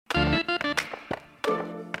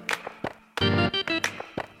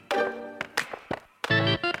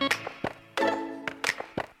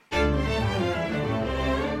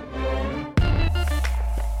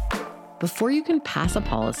Before you can pass a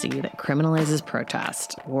policy that criminalizes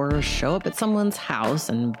protest or show up at someone's house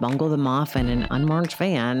and bungle them off in an unmarked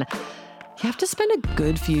van, you have to spend a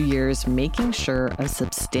good few years making sure a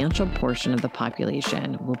substantial portion of the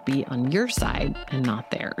population will be on your side and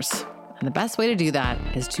not theirs. And the best way to do that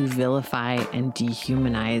is to vilify and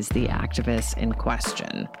dehumanize the activists in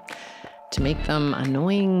question, to make them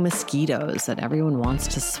annoying mosquitoes that everyone wants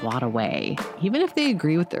to swat away, even if they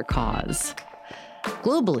agree with their cause.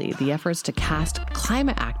 Globally, the efforts to cast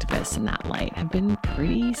climate activists in that light have been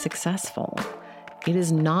pretty successful. It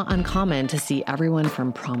is not uncommon to see everyone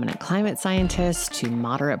from prominent climate scientists to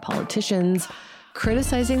moderate politicians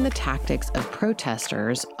criticizing the tactics of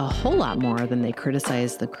protesters a whole lot more than they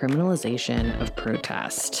criticize the criminalization of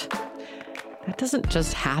protest. That doesn't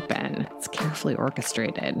just happen. It's carefully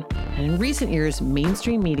orchestrated. And in recent years,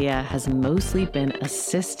 mainstream media has mostly been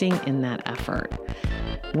assisting in that effort.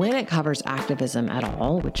 When it covers activism at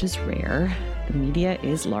all, which is rare, the media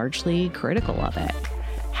is largely critical of it.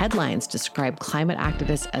 Headlines describe climate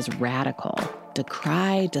activists as radical,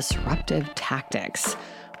 decry disruptive tactics,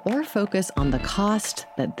 or focus on the cost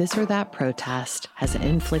that this or that protest has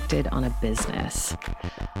inflicted on a business.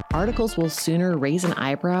 Articles will sooner raise an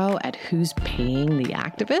eyebrow at who's paying the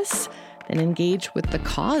activists than engage with the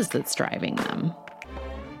cause that's driving them.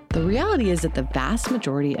 The reality is that the vast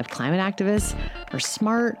majority of climate activists are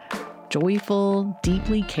smart, joyful,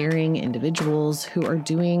 deeply caring individuals who are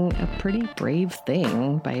doing a pretty brave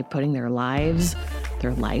thing by putting their lives,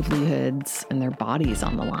 their livelihoods, and their bodies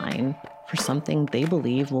on the line for something they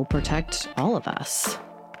believe will protect all of us.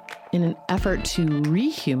 In an effort to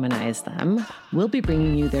rehumanize them, we'll be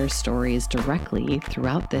bringing you their stories directly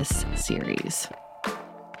throughout this series.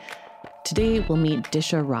 Today, we'll meet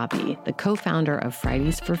Disha Ravi, the co-founder of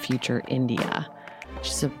Fridays for Future India.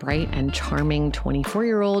 She's a bright and charming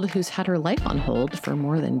 24-year-old who's had her life on hold for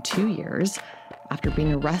more than 2 years after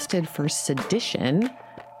being arrested for sedition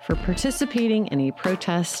for participating in a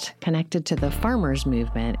protest connected to the farmers'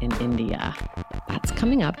 movement in India. That's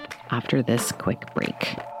coming up after this quick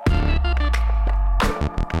break.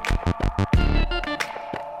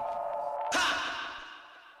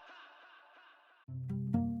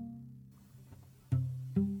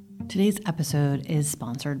 Today's episode is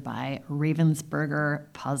sponsored by Ravensburger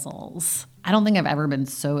Puzzles. I don't think I've ever been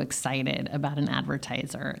so excited about an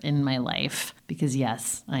advertiser in my life because,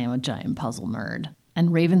 yes, I am a giant puzzle nerd.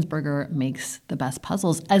 And Ravensburger makes the best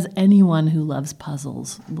puzzles, as anyone who loves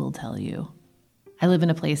puzzles will tell you. I live in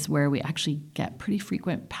a place where we actually get pretty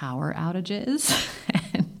frequent power outages.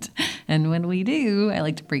 and when we do, I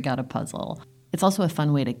like to break out a puzzle. It's also a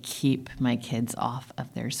fun way to keep my kids off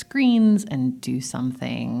of their screens and do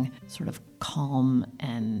something sort of calm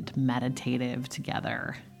and meditative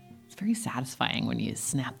together. It's very satisfying when you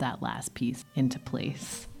snap that last piece into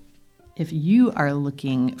place. If you are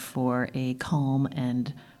looking for a calm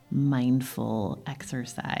and mindful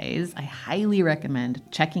exercise, I highly recommend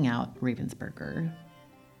checking out Ravensburger.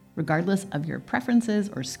 Regardless of your preferences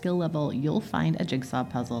or skill level, you'll find a jigsaw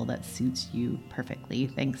puzzle that suits you perfectly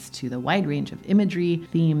thanks to the wide range of imagery,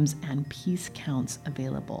 themes, and piece counts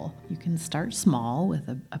available. You can start small with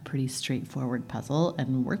a pretty straightforward puzzle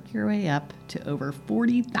and work your way up to over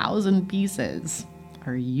 40,000 pieces.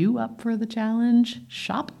 Are you up for the challenge?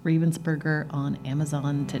 Shop Ravensburger on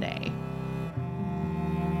Amazon today.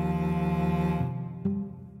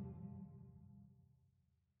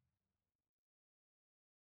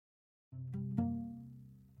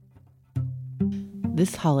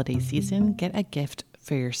 This holiday season, get a gift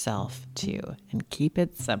for yourself too, and keep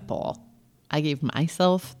it simple. I gave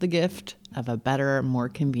myself the gift of a better, more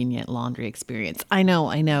convenient laundry experience. I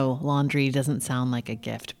know, laundry doesn't sound like a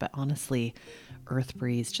gift, but honestly, Earth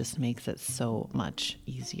Breeze just makes it so much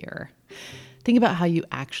easier. Think about how you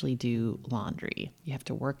actually do laundry. You have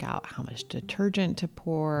to work out how much detergent to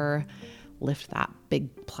pour, lift that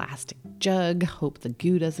big plastic jug, hope the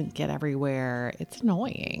goo doesn't get everywhere. It's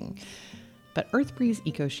annoying. But Earth Breeze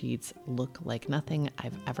Eco Sheets look like nothing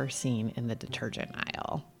I've ever seen in the detergent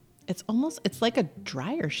aisle. It's like a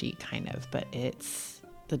dryer sheet kind of, but it's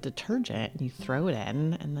the detergent and you throw it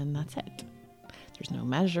in and then that's it. There's no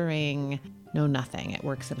measuring, no nothing. It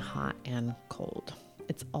works in hot and cold.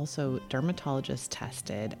 It's also dermatologist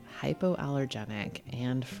tested, hypoallergenic,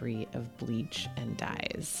 and free of bleach and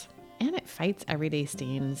dyes. And it fights everyday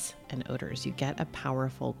stains and odors. You get a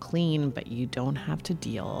powerful clean, but you don't have to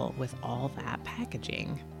deal with all that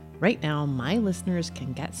packaging. Right now, my listeners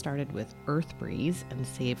can get started with Earth Breeze and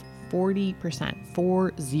save 40%,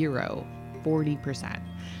 40%.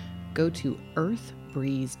 Go to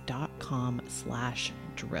earthbreeze.com/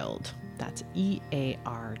 drilled. That's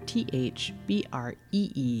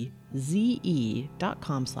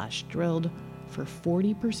EARTHBREEZE.com/drilled for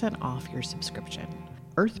 40% off your subscription.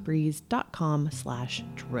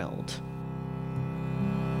 earthbreeze.com/drilled.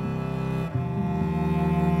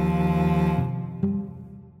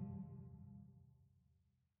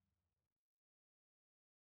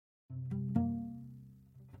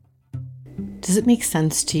 Does it make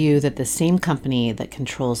sense to you that the same company that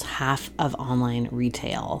controls half of online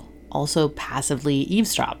retail also passively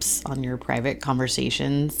eavesdrops on your private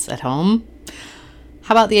conversations at home?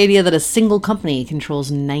 How about the idea that a single company controls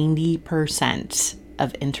 90%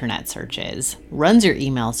 of internet searches, runs your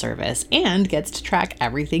email service, and gets to track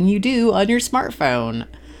everything you do on your smartphone?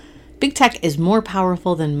 Big tech is more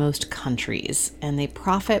powerful than most countries, and they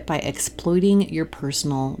profit by exploiting your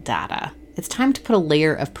personal data. It's time to put a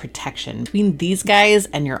layer of protection between these guys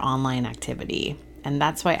and your online activity. And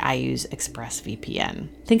that's why I use ExpressVPN.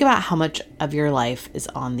 Think about how much of your life is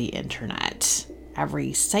on the internet.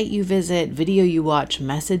 Every site you visit, video you watch,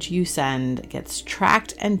 message you send gets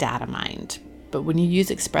tracked and data mined. But when you use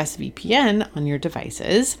ExpressVPN on your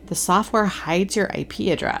devices, the software hides your IP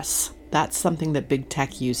address. That's something that big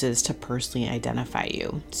tech uses to personally identify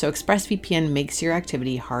you. So ExpressVPN makes your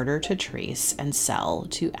activity harder to trace and sell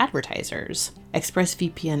to advertisers.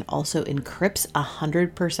 ExpressVPN also encrypts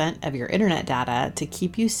 100% of your internet data to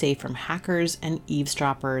keep you safe from hackers and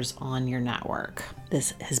eavesdroppers on your network.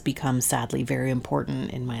 This has become sadly very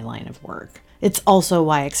important in my line of work. It's also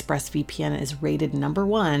why ExpressVPN is rated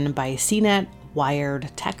 #1 by CNET,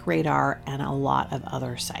 Wired, TechRadar, and a lot of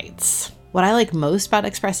other sites. What I like most about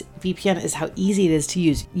ExpressVPN is how easy it is to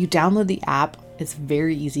use. You download the app, it's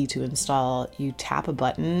very easy to install. You tap a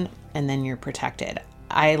button and then you're protected.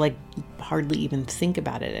 I hardly even think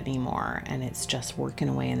about it anymore, and it's just working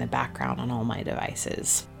away in the background on all my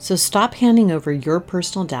devices. So stop handing over your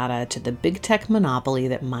personal data to the big tech monopoly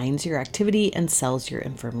that mines your activity and sells your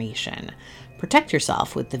information. Protect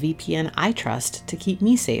yourself with the VPN I trust to keep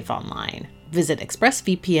me safe online. Visit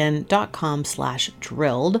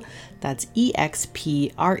expressvpn.com/drilled. That's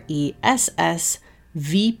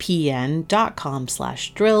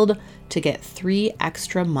EXPRESSVPN.com/drilled to get 3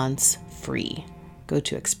 extra months free. Go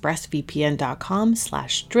to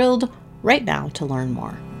expressvpn.com/drilled right now to learn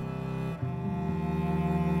more.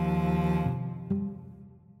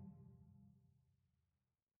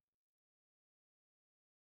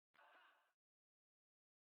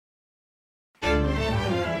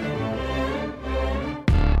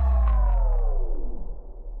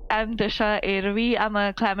 I'm Disha Ravi. I'm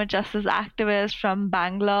a climate justice activist from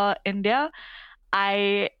Bangalore, India.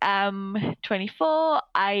 I am 24.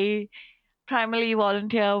 I primarily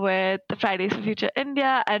volunteer with the Fridays for Future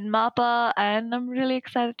India and MAPA, and I'm really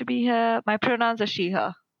excited to be here. My pronouns are she,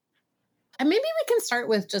 her. And maybe we can start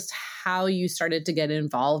with just how you started to get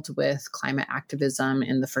involved with climate activism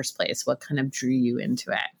in the first place. What kind of drew you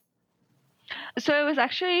into it? So it was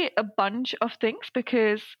actually a bunch of things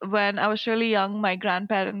because when I was really young, my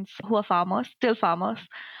grandparents, who are farmers, still farmers,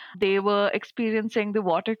 they were experiencing the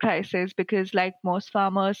water crisis because, like most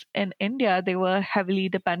farmers in India, they were heavily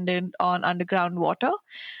dependent on underground water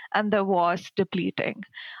and the was depleting.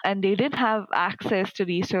 And they didn't have access to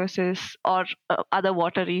resources or other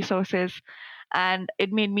water resources. And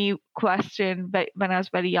it made me question when I was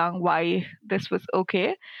very young why this was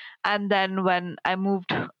okay. And then when I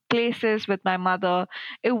moved places with my mother,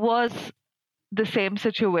 it was the same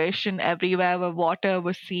situation everywhere where water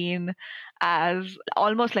was seen as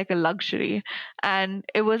almost like a luxury. And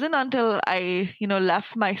it wasn't until I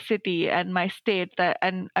left my city and my state I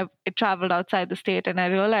traveled outside the state, and I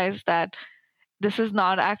realized that this is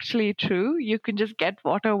not actually true. You can just get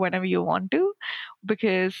water whenever you want to,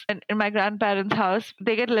 because in my grandparents' house,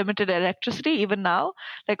 they get limited electricity even now,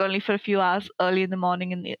 like only for a few hours early in the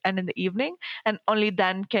morning and in the evening, and only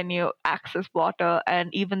then can you access water,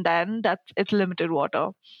 and even then, it's limited water.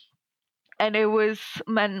 And it was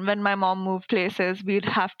when my mom moved places, we'd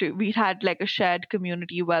had like a shared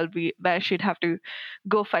community where she'd have to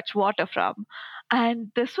go fetch water from.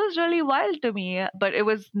 And this was really wild to me, but it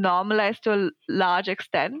was normalized to a large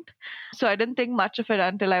extent. So I didn't think much of it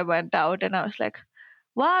until I went out, and I was like,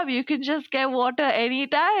 wow, you can just get water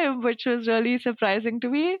anytime, which was really surprising to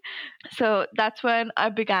me. So that's when I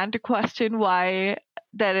began to question why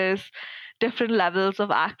there is different levels of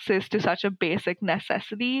access to such a basic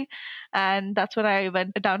necessity. And that's when I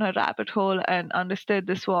went down a rabbit hole and understood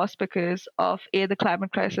this was because of the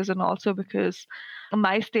climate crisis, and also because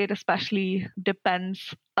my state especially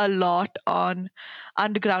depends a lot on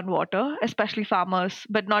underground water, especially farmers,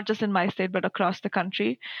 but not just in my state, but across the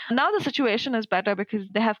country. Now the situation is better because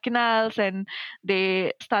they have canals and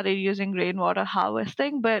they started using rainwater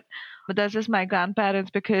harvesting. But that's just my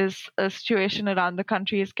grandparents because the situation around the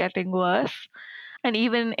country is getting worse. And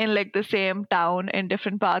even in like the same town in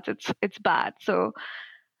different parts, it's bad. So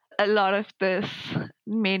a lot of this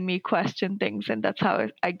made me question things, and that's how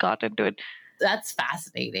I got into it. That's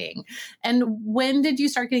fascinating. And when did you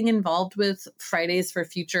start getting involved with Fridays for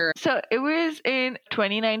Future? So it was in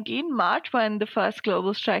 2019, March, when the first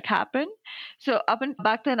global strike happened. So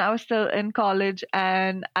back then, I was still in college,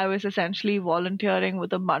 and I was essentially volunteering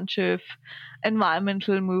with a bunch of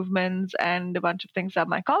environmental movements and a bunch of things that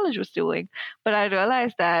my college was doing. But I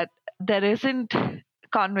realized that there isn't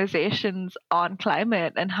conversations on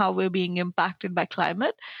climate and how we're being impacted by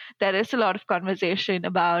climate. There is a lot of conversation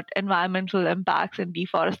about environmental impacts and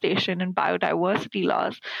deforestation and biodiversity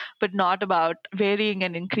loss, but not about varying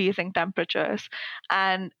and increasing temperatures.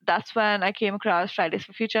 And that's when I came across Fridays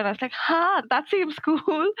for Future, and I was like, that seems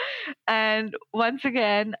cool. And once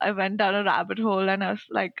again, I went down a rabbit hole and I was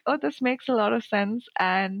like, oh, this makes a lot of sense.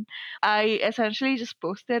 And I essentially just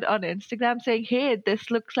posted on Instagram saying, hey,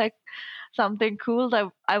 this looks like something cool that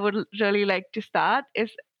I would really like to start.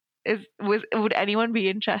 Would anyone be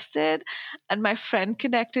interested? And my friend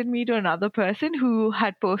connected me to another person who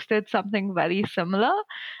had posted something very similar.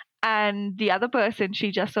 And the other person,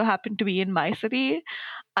 she just so happened to be in my city.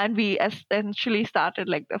 And we essentially started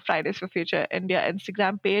like the Fridays for Future India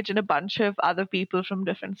Instagram page, and a bunch of other people from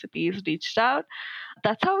different cities reached out.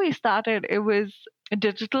 That's how we started. It was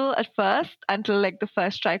digital at first until like the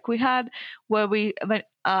first strike we had, where we went,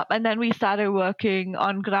 and then we started working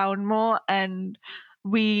on ground more, and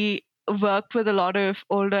we worked with a lot of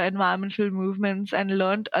older environmental movements and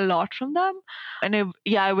learned a lot from them. And it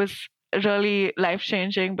was really life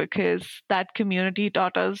changing because that community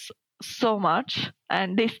taught us so much,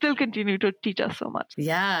 and they still continue to teach us so much.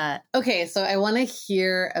 Yeah. Okay. So I want to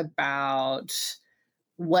hear about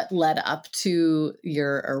what led up to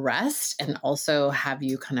your arrest, and also have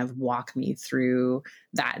you kind of walk me through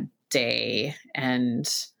that day and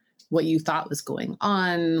what you thought was going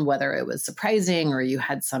on, whether it was surprising or you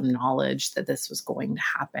had some knowledge that this was going to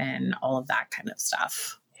happen, all of that kind of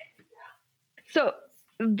stuff. So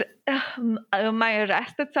my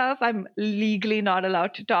arrest itself, I'm legally not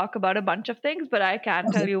allowed to talk about a bunch of things, but I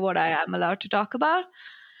can tell you what I am allowed to talk about.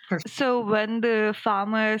 So when the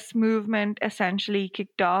farmers movement essentially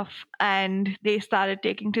kicked off and they started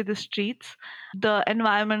taking to the streets, the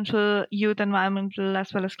youth environmental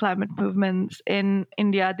as well as climate movements in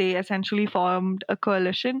India, they essentially formed a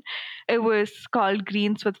coalition. It was called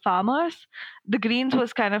Greens with Farmers. The Greens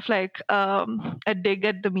was kind of like a dig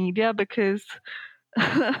at the media because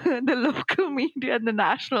the local media and the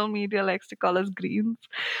national media likes to call us Greens,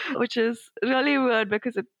 which is really weird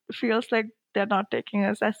because it feels like they're not taking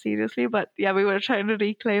us as seriously. But yeah, we were trying to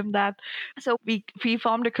reclaim that. So we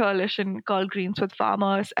formed a coalition called Greens with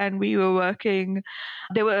Farmers, and we were working.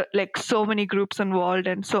 There were like so many groups involved,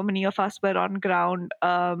 and so many of us were on ground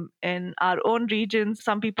in our own regions.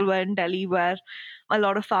 Some people were in Delhi, where a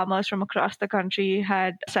lot of farmers from across the country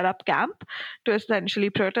had set up camp to essentially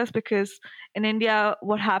protest, because in India,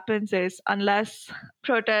 what happens is unless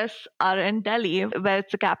protests are in Delhi, where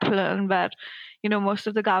it's the capital and where most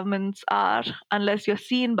of the governments are, unless you're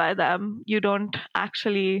seen by them, you don't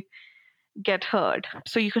actually get heard.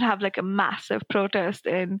 So you could have like a massive protest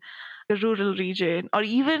in a rural region or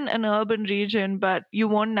even an urban region, but you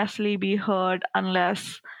won't necessarily be heard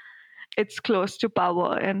unless it's close to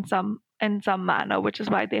power in some manner, which is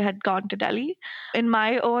why they had gone to Delhi. In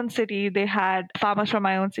my own city, they had farmers from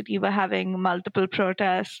my own city were having multiple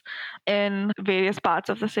protests in various parts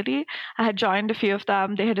of the city. I had joined a few of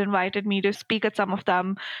them. They had invited me to speak at some of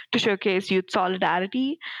them to showcase youth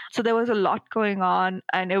solidarity. So there was a lot going on,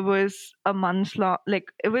 and it was a months long,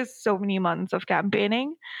 like it was so many months of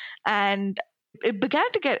campaigning. And it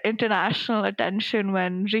began to get international attention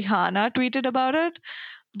when Rihanna tweeted about it.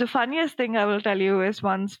 The funniest thing I will tell you is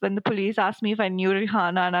once when the police asked me if I knew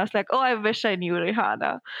Rihanna, and I was like, oh, I wish I knew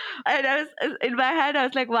Rihanna. And I was in my head, I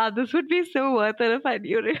was like, wow, this would be so worth it if I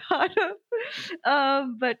knew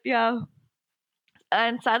Rihanna. But yeah.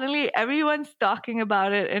 And suddenly everyone's talking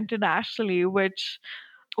about it internationally, which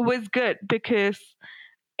was good because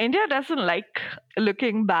India doesn't like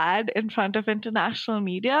looking bad in front of international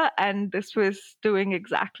media, and this was doing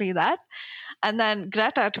exactly that. And then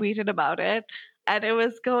Greta tweeted about it, and it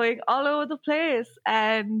was going all over the place.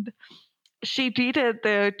 And she tweeted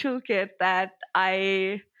the toolkit that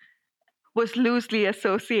I was loosely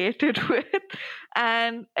associated with.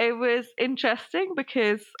 And it was interesting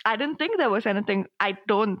because I didn't think there was anything. I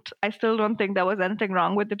still don't think there was anything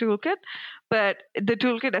wrong with the toolkit. But the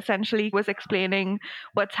toolkit essentially was explaining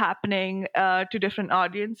what's happening to different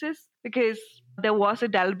audiences, because there was a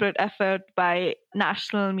deliberate effort by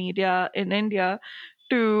national media in India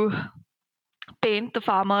to paint the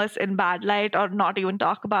farmers in bad light or not even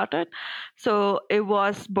talk about it. So it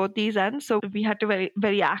was both these ends. So we had to very,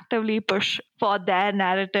 very actively push for their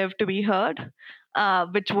narrative to be heard.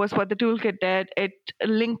 Which was what the toolkit did. It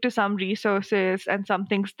linked to some resources and some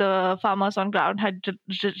things the farmers on ground had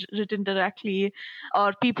written directly,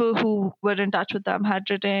 or people who were in touch with them had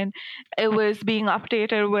written. It was being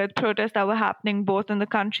updated with protests that were happening both in the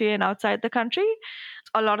country and outside the country.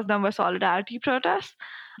 A lot of them were solidarity protests,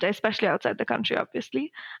 especially outside the country,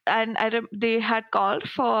 obviously. And they had called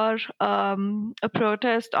for a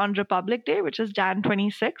protest on Republic Day, which is Jan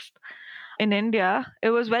 26th in India. It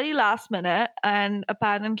was very last minute, and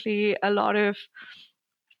apparently a lot of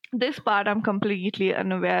this part I'm completely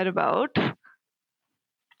unaware about.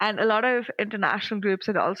 And a lot of international groups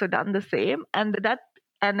had also done the same, and that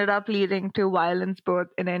ended up leading to violence both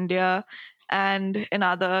in India and in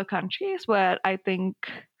other countries, where I think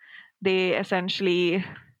they essentially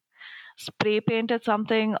spray painted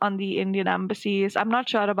something on the Indian embassies. I'm not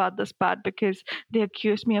sure about this part because they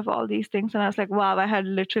accused me of all these things, and I was like, wow, I had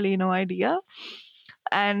literally no idea.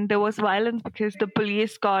 And there was violence because the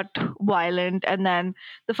police got violent and then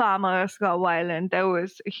the farmers got violent. There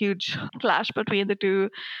was a huge clash between the two.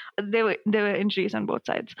 There were injuries on both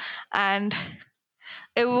sides. And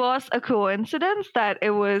it was a coincidence that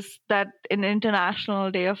an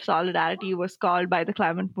International Day of Solidarity was called by the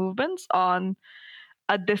climate movements on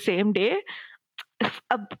the same day.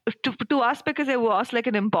 To us, because it was like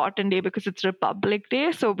an important day because it's Republic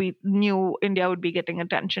Day, so we knew India would be getting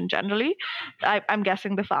attention generally. I'm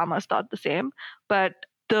guessing the farmers thought the same, but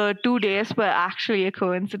the 2 days were actually a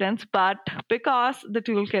coincidence. But because the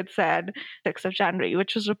toolkit said 6th of January,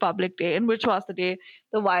 which was Republic Day, and which was the day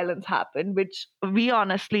the violence happened, which we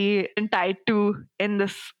honestly didn't tie to in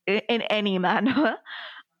any manner.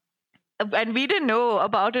 And we didn't know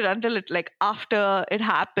about it until after it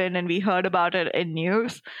happened and we heard about it in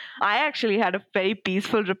news. I actually had a very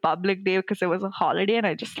peaceful Republic Day because it was a holiday and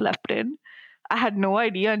I just slept in. I had no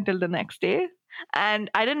idea until the next day.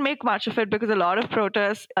 And I didn't make much of it because a lot of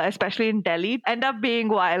protests, especially in Delhi, end up being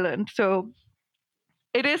violent. So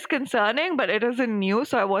it is concerning, but it isn't new,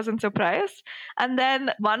 so I wasn't surprised. And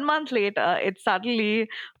then 1 month later, it's suddenly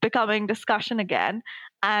becoming discussion again.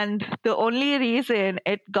 And the only reason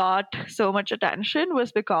it got so much attention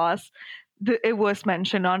was because it was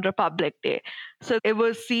mentioned on Republic Day. So it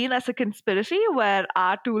was seen as a conspiracy where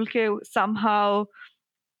our toolkit somehow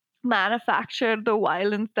manufactured the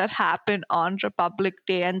violence that happened on Republic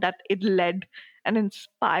Day, and that it led and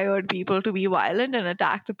inspired people to be violent and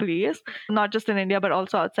attack the police, not just in India, but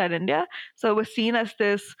also outside India. So it was seen as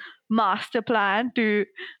this master plan to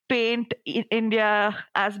paint India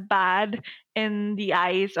as bad in the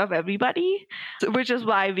eyes of everybody, which is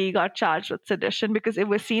why we got charged with sedition, because it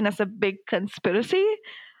was seen as a big conspiracy.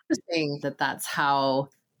 Interesting that that's how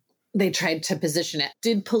they tried to position it.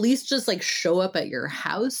 Did police just show up at your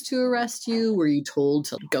house to arrest you? Were you told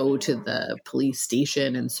to go to the police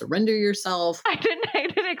station and surrender yourself? I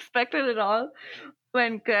didn't expect it at all.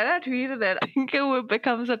 When Greta tweeted it, I think it would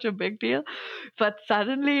become such a big deal. But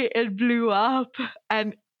suddenly it blew up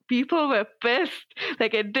and people were pissed.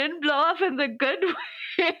 It didn't blow up in the good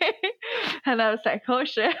way. And I was like, oh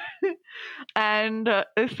shit. And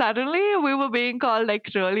suddenly we were being called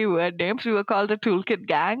really weird names. We were called the Toolkit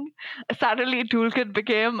Gang. Suddenly Toolkit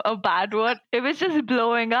became a bad word. It was just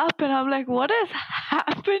blowing up and I'm like, what is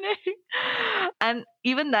happening? And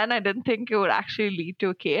even then I didn't think it would actually lead to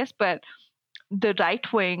a case, but the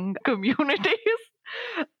right-wing communities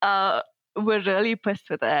were really pissed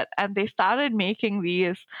with it. And they started making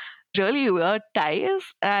these really weird ties.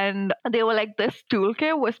 And they were like, this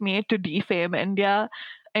toolkit was made to defame India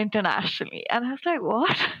internationally. And I was like,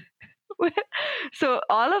 what? So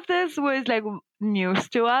all of this was news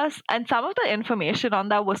to us. And some of the information on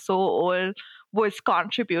that was so old, was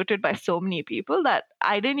contributed by so many people that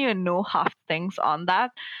I didn't even know half things on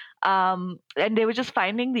that. And they were just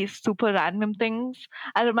finding these super random things.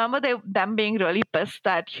 I remember them being really pissed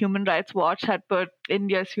that Human Rights Watch had put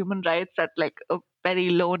India's human rights at a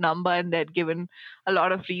very low number, and they'd given a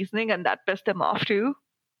lot of reasoning, and that pissed them off too.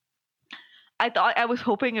 I was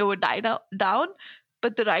hoping it would die down,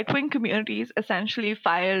 but the right-wing communities essentially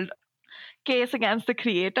filed case against the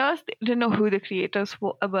creators. They didn't know who the creators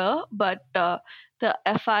were, but the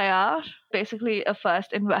FIR, basically a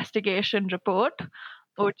first investigation report,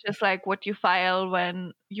 which is like what you file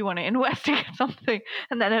when you want to investigate something,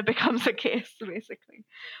 and then it becomes a case, basically.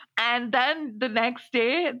 And then the next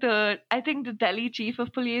day, I think the Delhi chief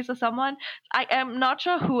of police or someone, I am not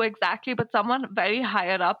sure who exactly, but someone very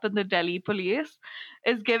higher up in the Delhi police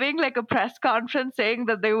is giving like a press conference saying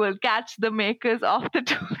that they will catch the makers of the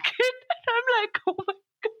toolkit. And I'm like, oh my God.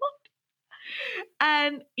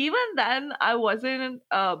 And even then, I wasn't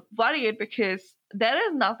worried because there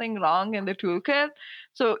is nothing wrong in the toolkit.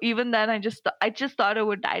 So even then, I just thought it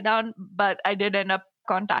would die down. But I did end up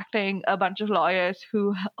contacting a bunch of lawyers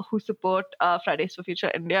who support Fridays for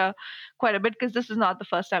Future India quite a bit, because this is not the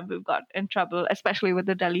first time we've got in trouble, especially with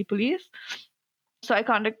the Delhi police. So I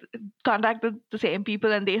contacted the same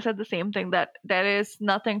people, and they said the same thing, that there is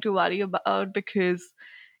nothing to worry about because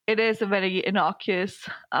it is a very innocuous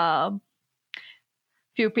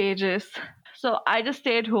few pages. So I just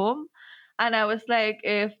stayed home, and I was like,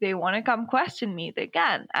 if they want to come question me, they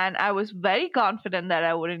can. And I was very confident that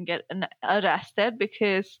I wouldn't get arrested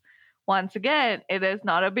because, once again, it is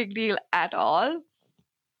not a big deal at all.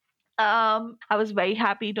 I was very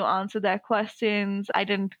happy to answer their questions. I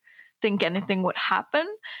didn't think anything would happen.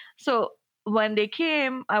 So when they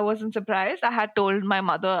came, I wasn't surprised. I had told my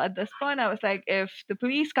mother at this point, I was like, if the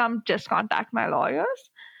police come, just contact my lawyers.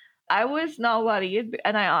 I was not worried,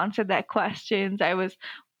 and I answered their questions. I was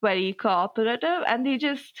very cooperative, and they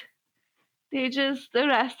just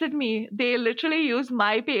arrested me. They literally used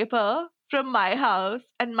my paper from my house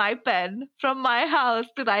and my pen from my house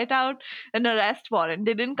to write out an arrest warrant.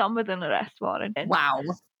 They didn't come with an arrest warrant. Wow.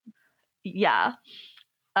 Yeah.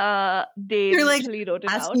 They You're like literally wrote it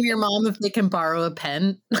out. asking your mom if they can borrow a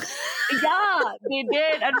pen. Yeah, they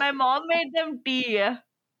did. And my mom made them tea.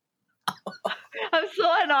 I'm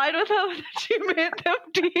so annoyed with her that she made them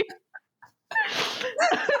tea.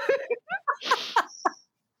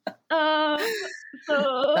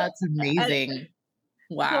 So That's amazing.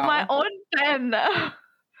 Wow. So my own pen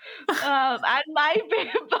and my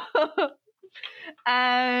paper.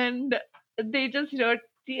 And they just wrote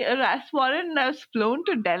the arrest warrant, and I was flown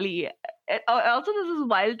to Delhi. Also, this is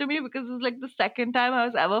wild to me because it's like the second time I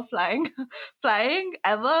was ever flying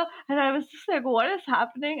ever. And I was just like, what is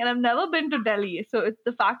happening? And I've never been to Delhi. So it's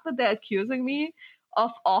the fact that they're accusing me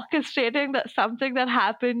of orchestrating something that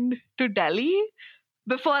happened to Delhi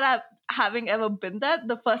before having ever been there.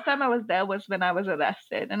 The first time I was there was when I was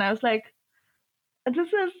arrested. And I was like, this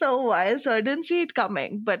is so wild. So I didn't see it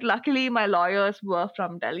coming. But luckily, my lawyers were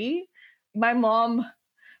from Delhi. My mom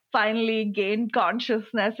finally gained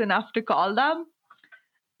consciousness enough to call them.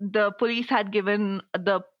 The police had given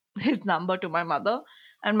his number to my mother,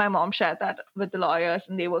 and my mom shared that with the lawyers,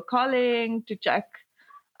 and they were calling to check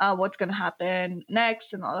what's going to happen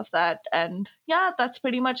next and all of that. And yeah, that's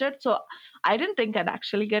pretty much it. So I didn't think I'd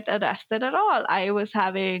actually get arrested at all. I was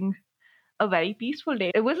having a very peaceful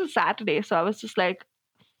day. It was a Saturday, so I was just like,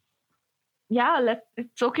 yeah,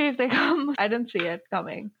 it's okay if they come. I didn't see it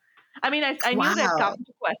coming. I mean, I knew they'd come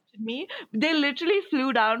to question me. They literally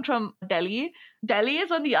flew down from Delhi. Delhi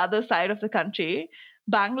is on the other side of the country.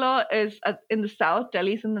 Bangalore is in the south.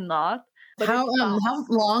 Delhi's in the north. But how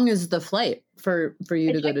long is the flight for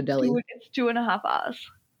you to go to Delhi? It's 2.5 hours.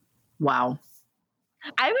 Wow.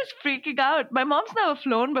 I was freaking out. My mom's never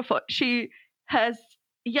flown before. She flew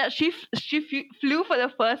for the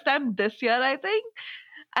first time this year, I think.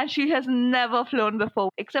 And she has never flown before,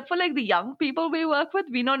 except for like the young people we work with.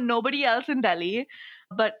 We know nobody else in Delhi.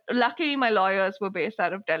 But luckily, my lawyers were based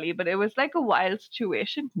out of Delhi. But it was like a wild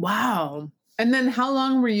situation. Wow. And then how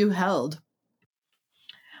long were you held?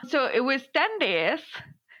 So it was 10 days,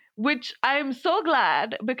 which I'm so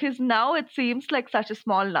glad, because now it seems like such a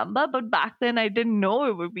small number. But back then, I didn't know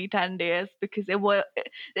it would be 10 days because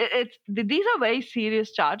these are very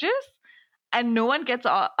serious charges. And no one gets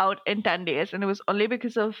out in 10 days. And it was only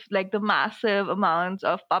because of like the massive amounts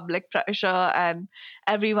of public pressure and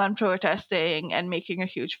everyone protesting and making a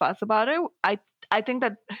huge fuss about it. I think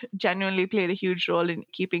that genuinely played a huge role in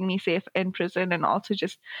keeping me safe in prison, and also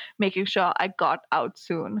just making sure I got out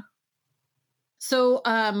soon. So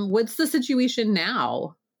what's the situation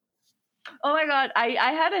now? Oh my God.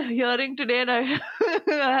 I had a hearing today, and I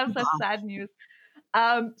have such sad news.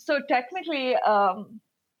 So technically,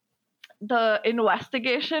 the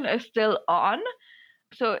investigation is still on.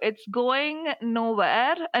 So it's going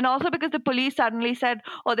nowhere. And also because the police suddenly said,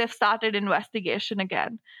 oh, they've started investigation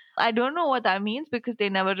again. I don't know what that means because they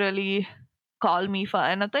never really call me for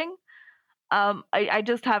anything. I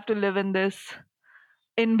just have to live in this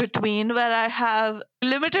in between where I have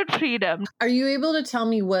limited freedom. Are you able to tell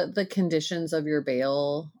me what the conditions of your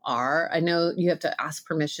bail are? I know you have to ask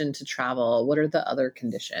permission to travel. What are the other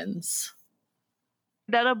conditions?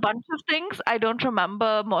 There are a bunch of things. I don't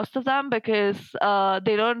remember most of them because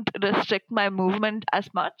they don't restrict my movement as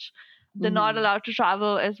much. They're not allowed to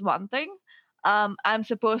travel is one thing. I'm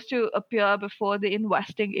supposed to appear before the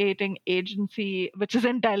investigating agency, which is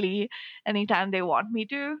in Delhi, anytime they want me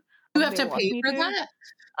to. You have to pay for that?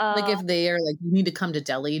 Like if they are like, you need to come to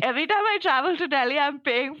Delhi. Every time I travel to Delhi, I'm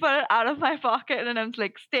paying for it out of my pocket, and I'm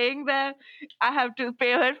like staying there. I have to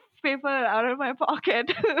pay for it out of my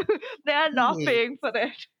pocket. They are not paying for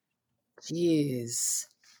it. Jeez.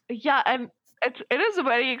 Yeah, and it is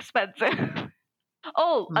very expensive.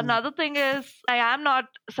 Oh, another thing is I am not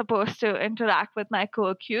supposed to interact with my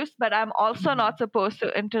co-accused, but I'm also not supposed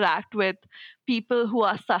to interact with people who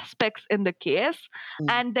are suspects in the case.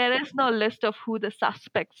 And there is no list of who the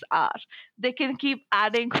suspects are. They can keep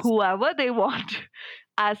adding whoever they want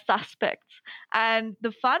as suspects. And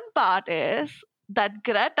the fun part is that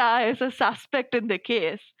Greta is a suspect in the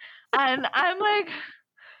case. And I'm like,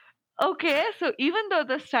 okay, so even though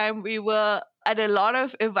this time we were at a lot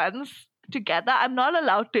of events together, I'm not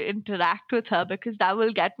allowed to interact with her because that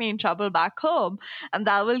will get me in trouble back home and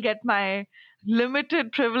that will get my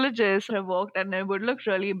limited privileges revoked and it would look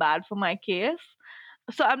really bad for my case.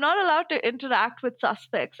 So I'm not allowed to interact with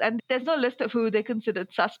suspects and there's no list of who they considered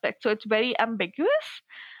suspects. So it's very ambiguous.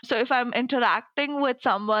 So if I'm interacting with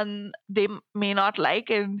someone they may not like,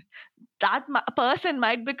 and that person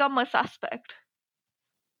might become a suspect.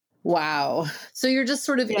 Wow. So you're just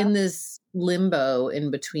sort of in this limbo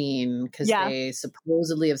in between because they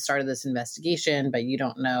supposedly have started this investigation, but you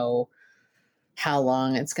don't know how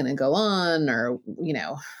long it's going to go on or,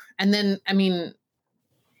 and then, I mean,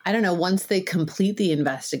 I don't know, once they complete the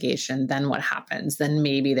investigation, then what happens? Then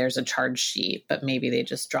maybe there's a charge sheet, but maybe they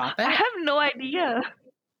just drop it. I have no idea.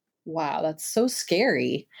 Wow, that's so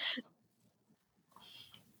scary.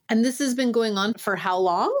 And this has been going on for how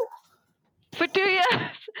long? For 2 years.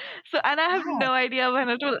 So, and I have no idea when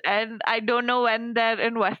it will end. I don't know when their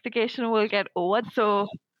investigation will get over. So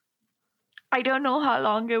I don't know how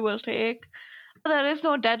long it will take. There is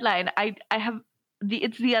no deadline.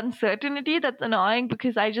 It's the uncertainty that's annoying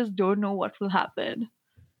because I just don't know what will happen.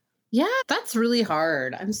 Yeah, that's really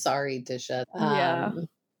hard. I'm sorry, Disha. Yeah.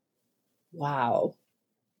 Wow.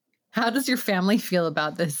 How does your family feel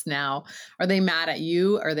about this now? Are they mad at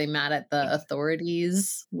you? Are they mad at the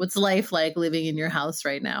authorities? What's life like living in your house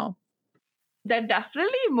right now? They're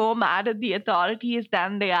definitely more mad at the authorities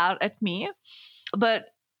than they are at me. But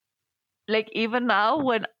like even now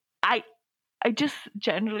when I just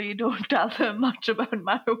generally don't tell them much about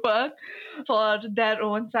my work for their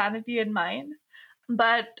own sanity and mine.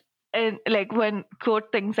 But like when court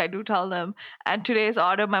things, I do tell them. And today's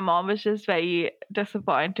order, my mom was just very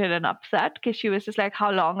disappointed and upset because she was just like,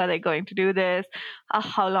 how long are they going to do this?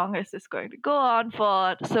 How long is this going to go on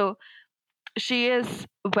for? So she is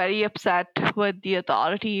very upset with the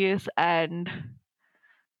authorities and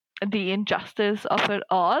the injustice of it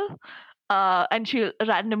all. And she'll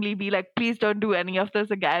randomly be like, please don't do any of this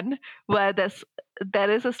again, where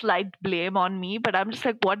there is a slight blame on me, but I'm just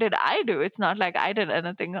like, what did I do? It's not like I did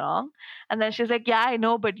anything wrong. And then she's like, yeah, I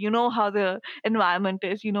know, but you know how the environment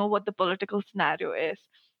is, you know what the political scenario is.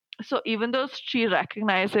 So even though she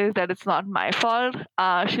recognizes that it's not my fault,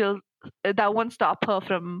 that won't stop her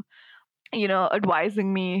from,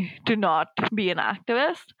 advising me to not be an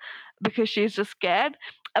activist because she's just scared.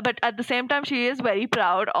 But at the same time, she is very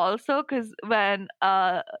proud also because when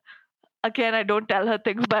again, I don't tell her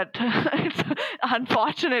things, but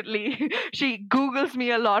unfortunately, she Googles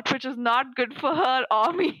me a lot, which is not good for her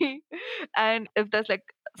or me. And if there's like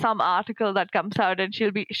some article that comes out and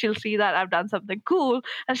she'll see that I've done something cool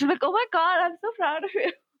and she'll be like, oh my God, I'm so proud of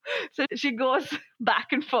you. So she goes back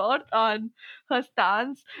and forth on her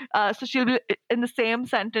stance. So she'll be in the same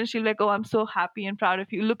sentence. She'll be like, oh, I'm so happy and proud of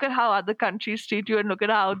you. Look at how other countries treat you and look at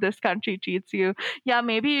how this country treats you. Yeah,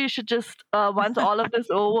 maybe you should just, once all of this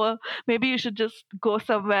over, maybe you should just go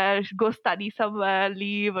somewhere, go study somewhere,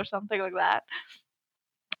 leave or something like that.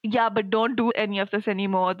 Yeah, but don't do any of this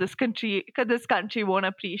anymore. This country won't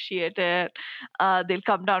appreciate it. They'll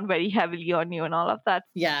come down very heavily on you and all of that.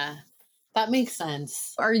 Yeah. That makes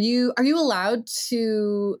sense. Are you allowed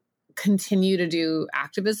to continue to do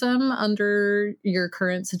activism under your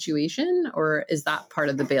current situation, or is that part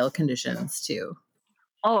of the bail conditions too?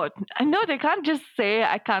 Oh, I know they can't just say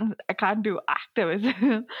I can't do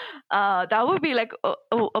activism. That would be like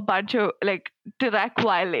a bunch of like direct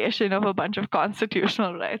violation of a bunch of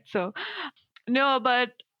constitutional rights. So no,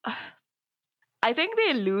 but I think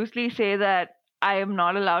they loosely say that I am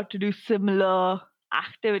not allowed to do similar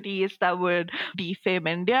activities that would defame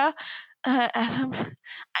India. And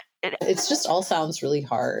It's just all sounds really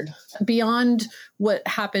hard. Beyond what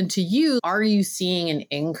happened to you, are you seeing an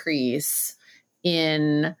increase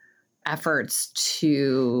in efforts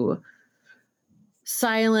to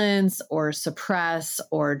silence or suppress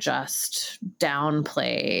or just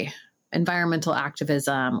downplay environmental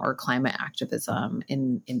activism or climate activism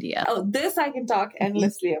in India? Oh, this I can talk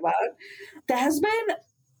endlessly about. There has been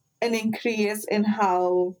an increase in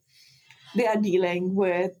how they are dealing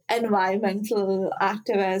with environmental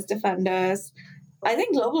activists, defenders. I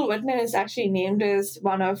think Global Witness actually named as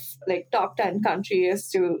one of top 10 countries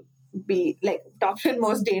to be top 10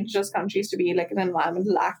 most dangerous countries to be an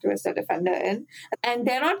environmental activist or defender in. And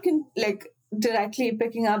they're not directly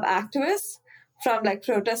picking up activists from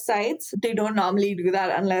protest sites. They don't normally do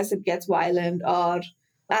that unless it gets violent, or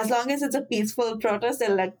as long as it's a peaceful protest,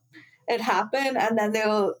 they'll let it happen, and then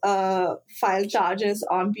they'll file charges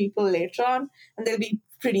on people later on, and there'll be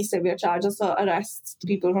pretty severe charges or arrests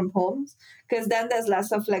people from homes, because then there's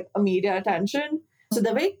less of a media attention. So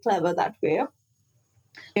they're very clever that way.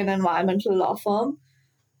 An environmental law firm,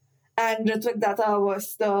 and Ritvik Datta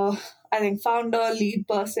was the founder, lead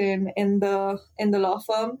person in the law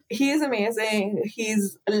firm. He is amazing.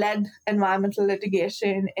 He's led environmental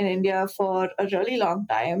litigation in India for a really long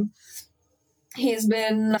time. He's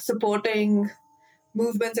been supporting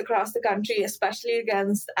movements across the country, especially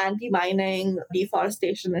against anti-mining,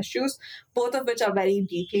 deforestation issues, both of which are very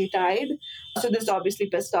deeply tied. So this obviously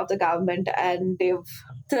pissed off the government, and they've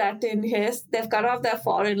threatened they've cut off their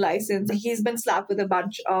foreign license. He's been slapped with a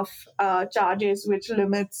bunch of charges which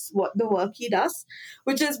limits the work he does,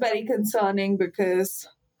 which is very concerning, because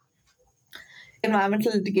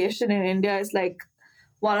environmental litigation in India is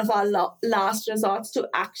one of our last resorts to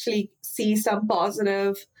actually see some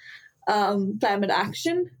positive climate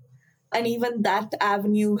action. And even that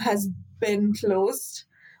avenue has been closed,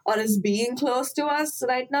 or is being closed to us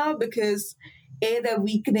right now, because they're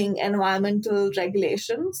weakening environmental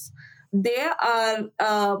regulations. They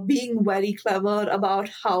are being very clever about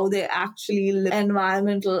how they actually live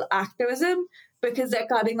environmental activism, because they're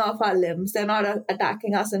cutting off our limbs. They're not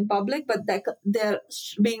attacking us in public, but they're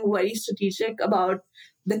being very strategic about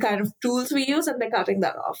the kind of tools we use, and they're cutting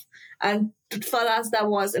that off. And for us, that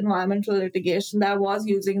was environmental litigation. That was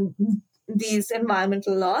using these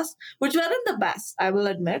environmental laws, which weren't the best, I will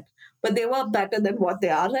admit, but they were better than what they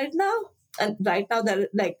are right now. And right now, they're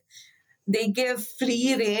they give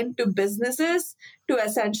free rein to businesses to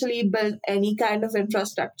essentially build any kind of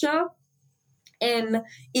infrastructure in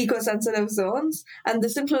eco-sensitive zones. And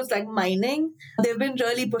this includes mining. They've been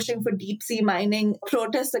really pushing for deep sea mining.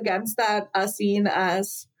 Protests against that are seen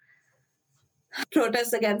as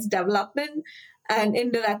protests against development, and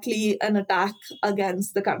indirectly an attack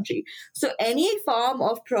against the country. So any form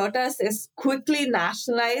of protest is quickly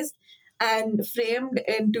nationalized and framed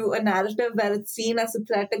into a narrative where it's seen as a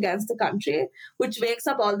threat against the country, which wakes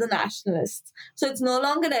up all the nationalists. So it's no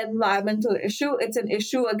longer an environmental issue, it's an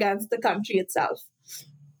issue against the country itself.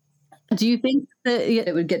 Do you think that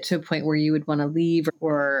it would get to a point where you would want to leave,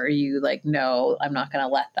 or are you no, I'm not going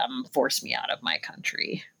to let them force me out of my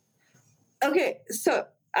country? Okay, so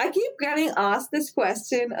I keep getting asked this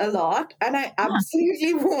question a lot, and I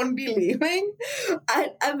absolutely won't be leaving.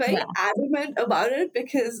 I'm very adamant about it,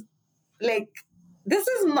 because this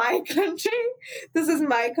is my country. This is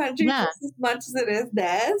my country just as much as it is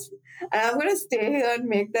theirs. And I'm going to stay here and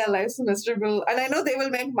make their lives miserable. And I know they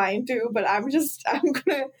will make mine too, but I'm going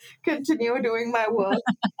to continue doing my work.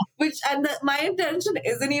 My intention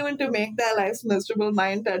isn't even to make their lives miserable. My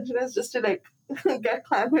intention is just to get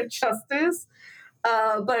climate justice.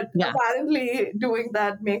 But apparently doing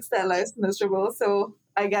that makes their lives miserable. So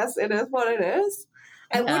I guess it is what it is.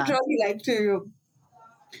 I would really like to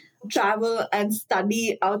travel and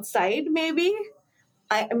study outside, maybe.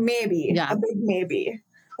 A big maybe.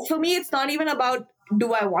 For me, it's not even about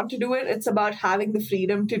do I want to do it, it's about having the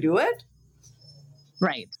freedom to do it.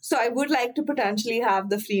 Right. So I would like to potentially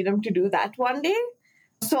have the freedom to do that one day.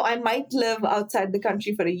 So I might live outside the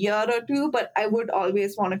country for a year or two, but I would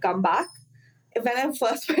always want to come back. When I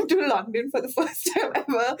first went to London for the first time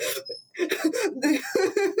ever,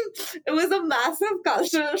 it was a massive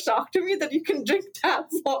cultural shock to me that you can drink tap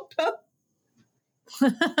water.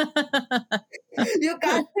 You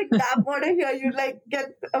can't drink tap water here. You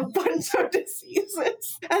get a bunch of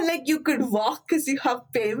diseases. And you could walk because you have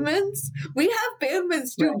pavements. We have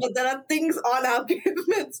pavements too, but there are things on our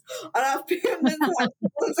pavements. On our pavements have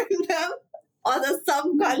holes in them. Or there's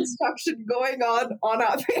some construction going on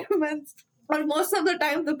our pavements. But most of the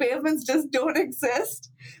time, the pavements just don't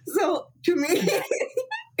exist. So to me,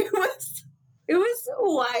 it was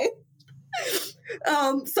wild.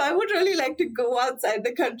 So I would really like to go outside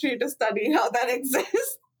the country to study how that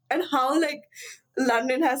exists and how like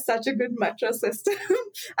London has such a good metro system.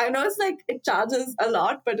 I know it's like it charges a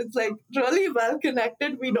lot, but it's like really well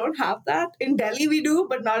connected. We don't have that. In Delhi we do,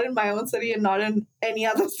 but not in my own city and not in any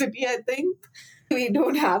other city, I think. We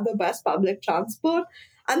don't have the best public transport.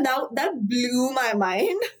 And that blew my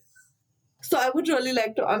mind. So I would really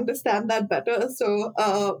like to understand that better. So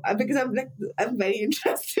because I'm very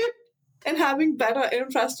interested in having better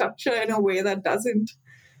infrastructure in a way that doesn't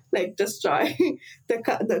like destroy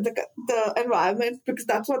the environment, because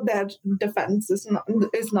that's what their defense is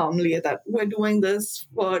normally, that we're doing this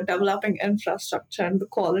for developing infrastructure and the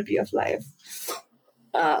quality of life.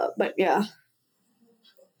 But yeah,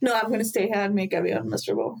 no, I'm going to stay here and make everyone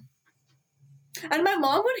miserable. And my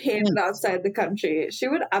mom would hate it outside the country. She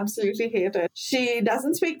would absolutely hate it. She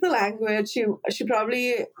doesn't speak the language. She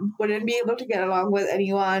probably wouldn't be able to get along with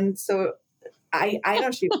anyone. So I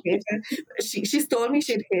know she'd hate it. She's told me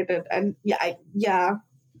she'd hate it. And I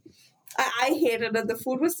hated it. The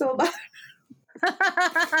food was so bad.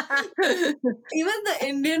 Even the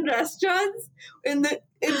Indian restaurants in the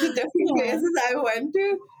different places I went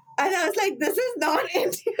to, and I was like, this is not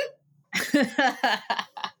Indian.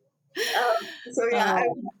 So yeah,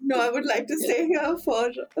 I would like to stay here for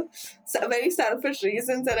very selfish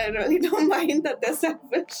reasons, and I really don't mind that they're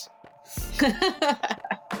selfish.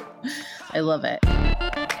 I love it.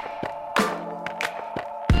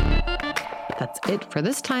 That's it for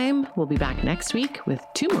this time. We'll be back next week with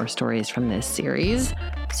 2 more stories from this series,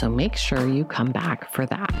 so make sure you come back for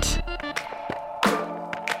that.